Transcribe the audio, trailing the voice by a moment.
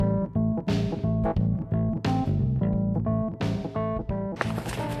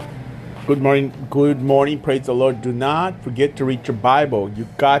Good morning. Praise the Lord. Do not forget to read your Bible. You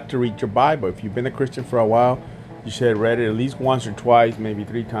got to read your Bible. If you've been a Christian for a while, you should have read it at least once or twice, maybe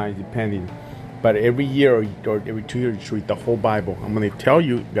 3 times, depending. But every year or every 2 years, you should read the whole Bible. I'm going to tell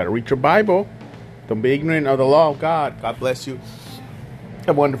you, you got to read your Bible. Don't be ignorant of the law of God. God bless you.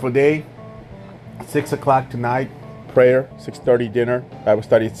 Have a wonderful day. 6 o'clock tonight, prayer. 6:30 dinner. Bible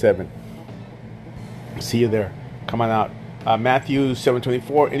study at 7. See you there. Come on out. Matthew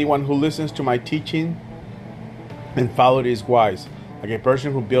 7:24. Anyone who listens to my teaching and follow it is wise, like a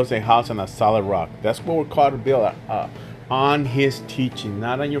person who builds a house on a solid rock. That's what we're called to build, on his teaching,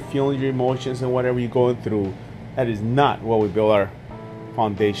 not on your feelings, your emotions, and whatever you're going through. That is not what we build our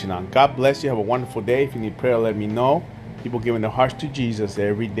foundation on. God bless you. Have a wonderful day. If you need prayer, let me know. People giving their hearts to Jesus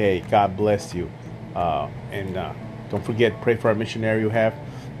every day. God bless you. And don't forget, pray for our missionary you have.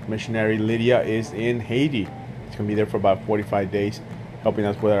 Missionary Lydia is in Haiti. She's going to be there for about 45 days, helping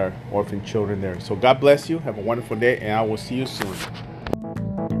us with our orphan children there. So God bless you. Have a wonderful day, and I will see you soon.